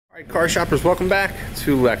Car shoppers, welcome back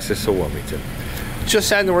to Lexus of Wilmington.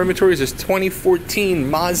 Just adding to our inventory is this 2014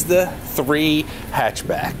 Mazda 3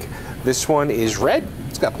 hatchback. This one is red.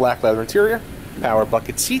 It's got black leather interior, power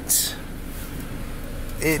bucket seats.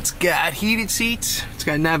 It's got heated seats. It's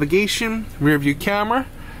got navigation, rear view camera.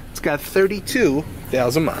 It's got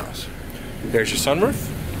 32,000 miles. There's your sunroof.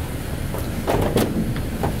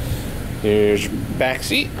 Here's your back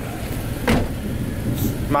seat.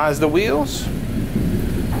 Mazda wheels.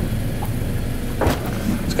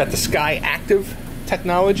 It's got the Sky Active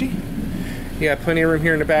technology. You got plenty of room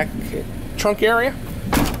here in the back trunk area.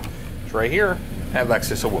 It's right here at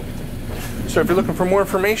Lexus of Wilmington. So if you're looking for more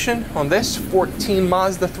information on this 14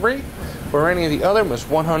 Mazda 3 or any of the other most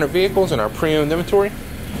 100 vehicles in our pre-owned inventory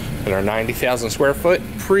in our 90,000 square foot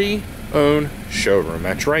pre-owned showroom.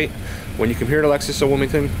 That's right. When you come here to Lexus of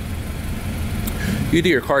Wilmington, you do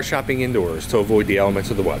your car shopping indoors to avoid the elements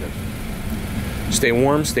of the weather. Stay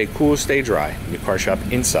warm, stay cool, stay dry. You car shop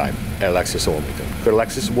inside at Lexus of Wilmington. Go to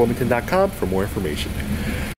lexusofwilmington.com for more information.